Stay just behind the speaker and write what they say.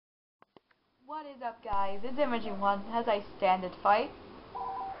What is up, guys? It's Imaging One as I stand and fight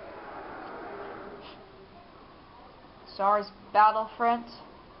Star Wars Battlefront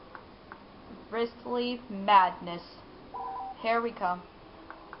Bristly Madness. Here we come.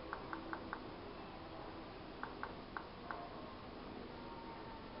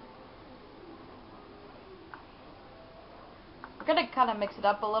 We're gonna kind of mix it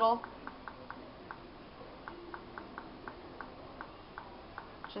up a little.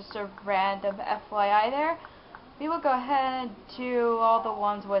 Just a random FYI there. We will go ahead and do all the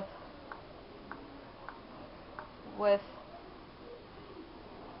ones with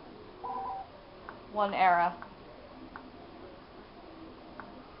one era.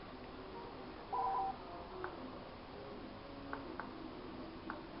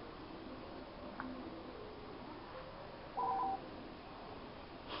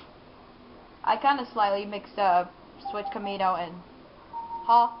 I kind of slightly mixed up Switch Camino and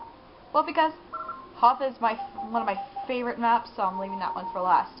Hoth. Well, because Hoth is one of my favorite maps, so I'm leaving that one for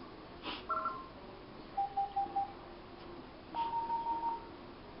last.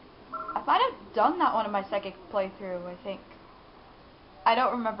 I might have done that one in my second playthrough, I think. I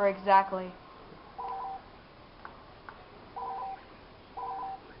don't remember exactly.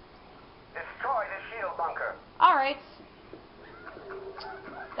 Destroy the shield bunker. Alright.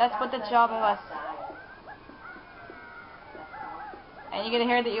 That's what the job of us. And you're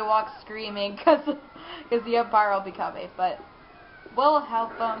gonna hear the Ewoks screaming because the Empire will be coming, but we'll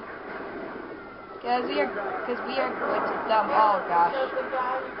help them because we are good to them. Oh gosh. It shows the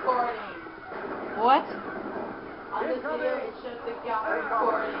guy recording. What? On this video, it shows the guy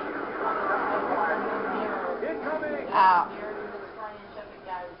recording. On the mirror. Incoming. Ow. Mirror in the screen shows the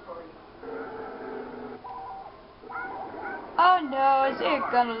guy recording. Oh no, is he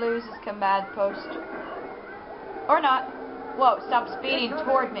gonna lose his command post? Or not. Whoa, stop speeding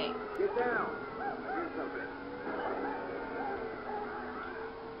toward me. Get down. Do something.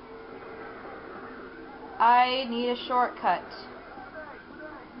 I need a shortcut.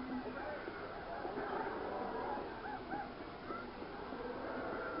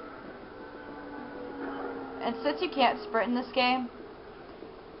 And since you can't sprint in this game,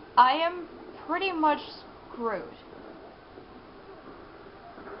 I am pretty much screwed.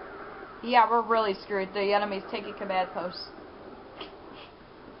 Yeah, we're really screwed. The enemy's taking command posts.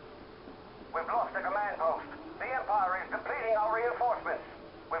 We've lost a command post. The Empire is depleting our reinforcements.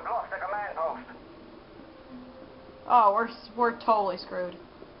 We've lost a command post. Oh, we're totally screwed.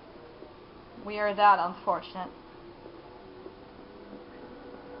 We are that unfortunate.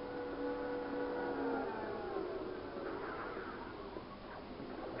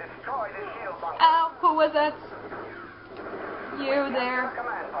 Destroy the shield bunker. Ow, who was that? You there.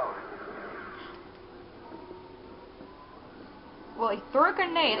 Command post. Well, he threw a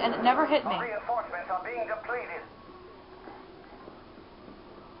grenade and it never hit me. Our reinforcements are being depleted.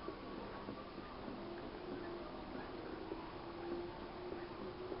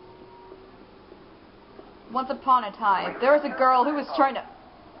 Once upon a time, there was a girl who was trying to...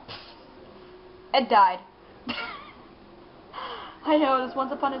 and died. I know, this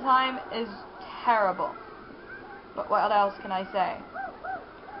once upon a time is terrible. But what else can I say?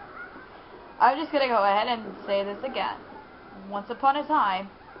 I'm just gonna go ahead and say this again. Once upon a time,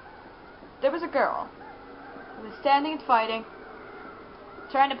 there was a girl who was standing and fighting,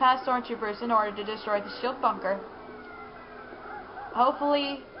 trying to pass stormtroopers in order to destroy the shield bunker.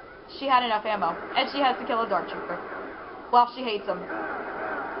 Hopefully, she had enough ammo, and she has to kill a stormtrooper. Well, she hates them.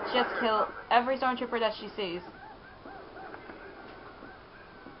 She has to kill every stormtrooper that she sees.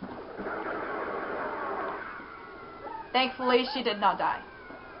 Thankfully, she did not die.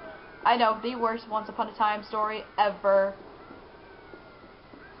 I know, the worst once upon a time story ever.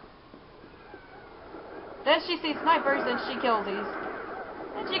 Then she sees snipers and she kills these.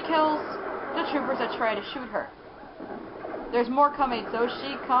 And she kills the troopers that try to shoot her. There's more coming, so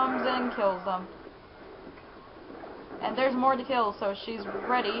she comes and kills them. And there's more to kill, so she's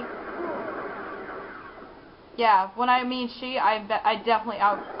ready. Yeah, when I mean she, I definitely,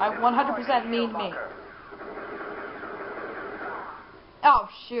 I 100% mean me. Oh,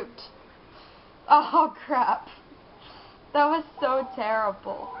 shoot. Oh, crap. That was so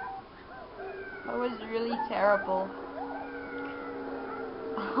terrible. That was really terrible.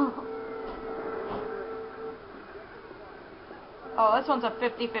 Oh, this one's a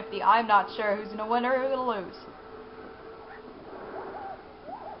 50-50. I'm not sure who's gonna win or who's gonna lose.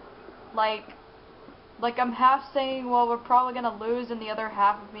 Like I'm half saying, well, we're probably gonna lose, and the other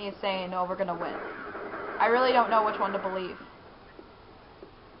half of me is saying, no, we're gonna win. I really don't know which one to believe.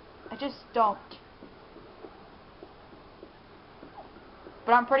 I just don't.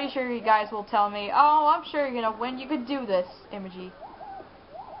 But I'm pretty sure you guys will tell me, oh, I'm sure you're gonna win. You could do this, Emoji.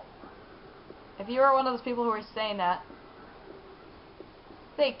 If you are one of those people who are saying that,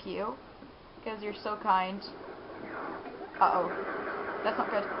 thank you. Because you're so kind. Uh-oh. That's not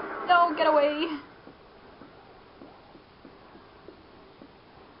good. No, get away!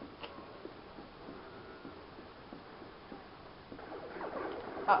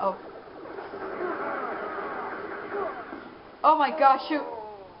 Uh-oh. Oh my gosh, you...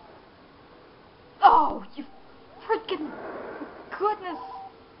 Oh, you freaking goodness!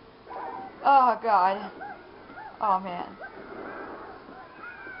 Oh god. Oh man.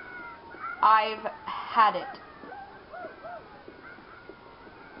 I've had it.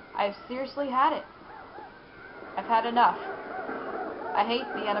 I've seriously had it. I've had enough. I hate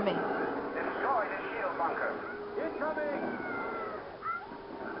the enemy. Destroy the shield bunker. Incoming!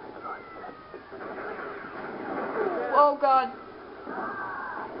 Oh god.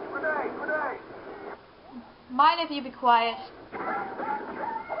 Grenade! Grenade! Mind if you be quiet?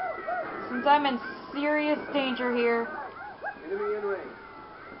 Since I'm in serious danger here. Enemy in range.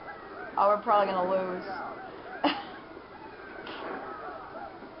 Oh, we're probably gonna lose.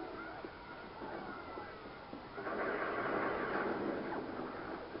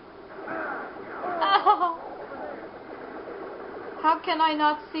 Ow! How can I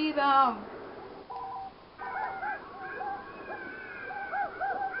not see them?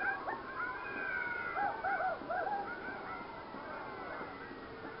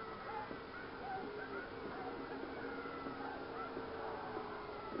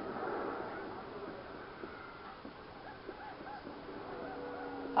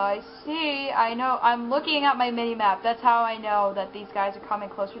 I see. I know. I'm looking at my mini-map. That's how I know that these guys are coming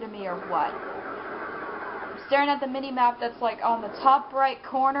closer to me or what. I'm staring at the mini-map that's like on the top right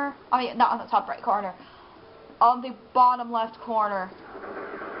corner. I mean, not on the top right corner. On the bottom left corner.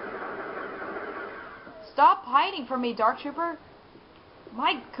 Stop hiding from me, Dark Trooper.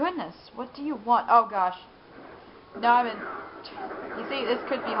 My goodness. What do you want? Oh, gosh. Now I'm in... You see, this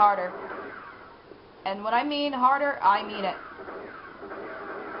could be harder. And when I mean harder, I mean it.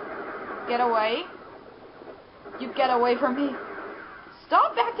 Get away. You get away from me.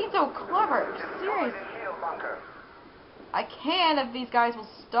 Stop acting so clever. Seriously. I can if these guys will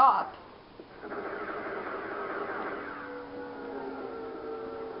stop.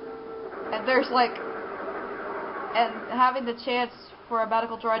 And there's like... And having the chance for a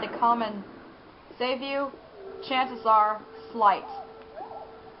medical droid to come and save you, chances are slight.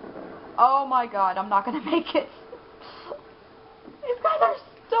 Oh my god, I'm not gonna make it. These guys are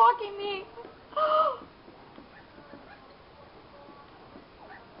stalking me.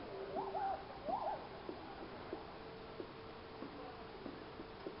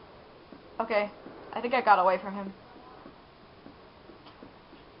 Okay, I think I got away from him.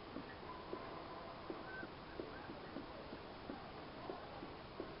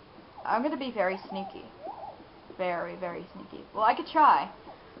 I'm gonna be very sneaky. Very, very sneaky. Well, I could try,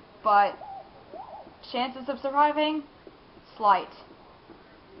 but chances of surviving? Slight.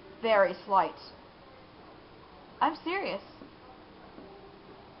 Very slight. I'm serious.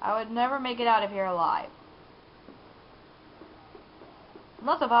 I would never make it out of here alive.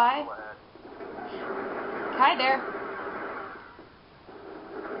 Unless if I... Hi there.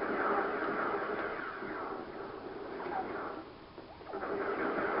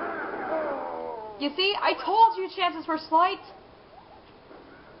 You see, I told you chances were slight.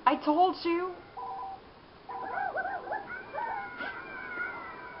 I told you.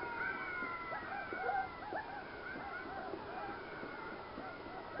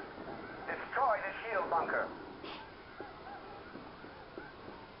 Destroy the shield bunker.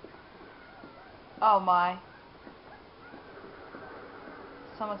 Oh my.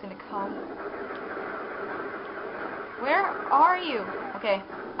 Someone's gonna come. Where are you? Okay,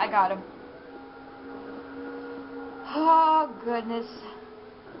 I got him. Oh, goodness.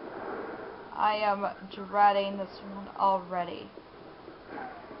 I am dreading this one already.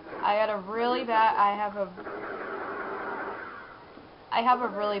 I have a really bad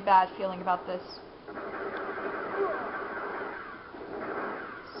feeling about this.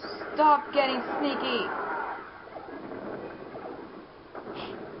 Stop getting sneaky.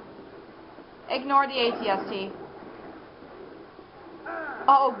 Ignore the ATST.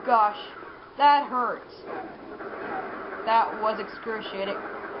 Oh gosh, that hurts. That was excruciating.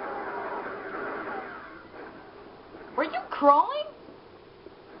 Were you crawling?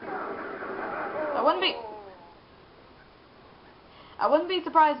 I wouldn't be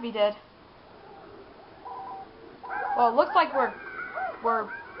surprised if he did. Well, it looks like we're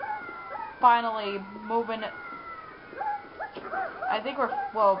finally moving. I think we're,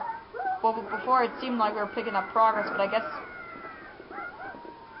 well, before it seemed like we were picking up progress, but I guess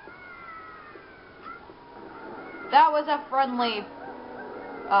that was a friendly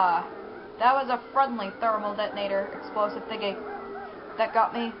thermal detonator explosive thingy that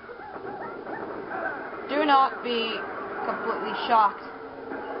got me. Do not be completely shocked.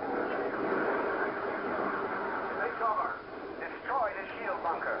 Take cover. Destroy the shield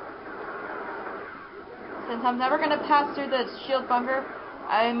bunker. Since I'm never going to pass through the shield bunker,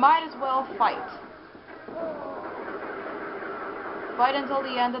 I might as well fight. Fight until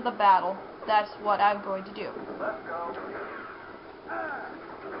the end of the battle. That's what I'm going to do. Let's go.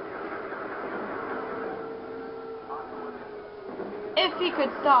 If he could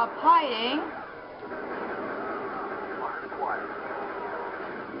stop hiding.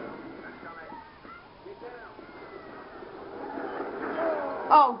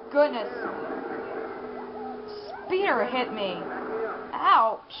 Oh goodness. Speeder hit me.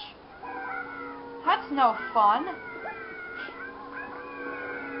 Ouch. That's no fun.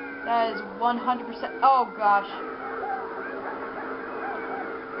 That is 100%. Oh gosh.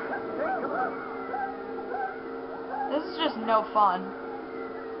 This is just no fun.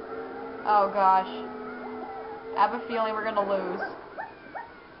 Oh gosh. I have a feeling we're gonna lose.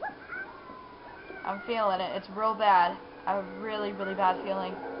 I'm feeling it. It's real bad. I have a really, really bad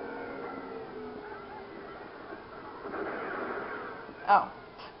feeling. Oh.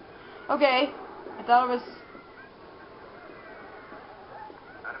 Okay. I thought it was...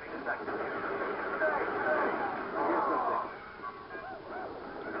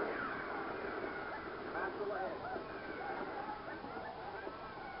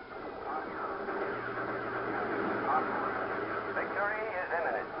 Victory is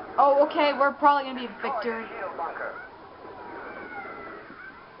imminent. Oh, okay. We're probably gonna be victory. Shield bunker.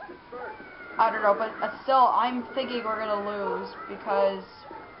 I don't know, but still, I'm thinking we're gonna lose because...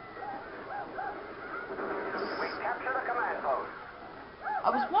 We captured a command post. I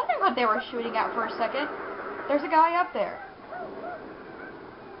was wondering what they were shooting at for a second. There's a guy up there.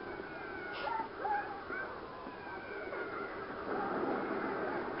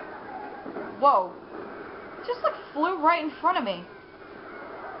 Whoa. It just like flew right in front of me.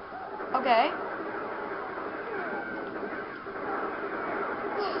 Okay.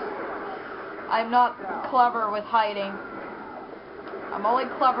 I'm not clever with hiding. I'm only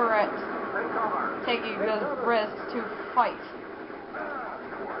clever at taking the risks to fight.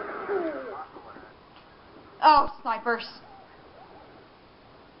 Oh, snipers.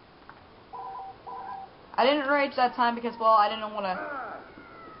 I didn't rage that time because, well, I didn't want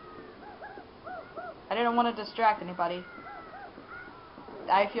to distract anybody.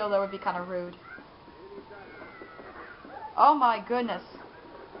 I feel that would be kind of rude. Oh my goodness.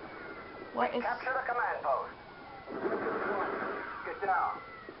 What is... Capture the command post. Get down.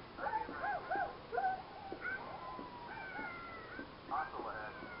 Hostile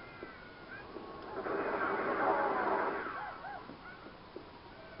ahead.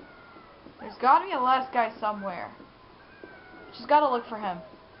 There's gotta be a last guy somewhere. Just gotta look for him.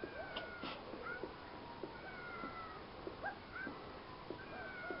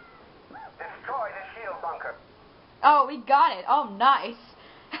 Destroy the shield bunker. Oh, we got it. Oh, nice.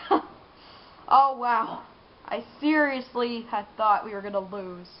 Oh, wow. I seriously had thought we were gonna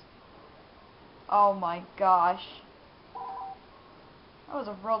lose. Oh my gosh. That was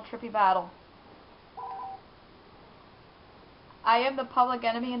a real trippy battle. I am the public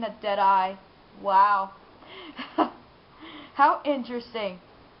enemy and the dead eye. Wow. How interesting.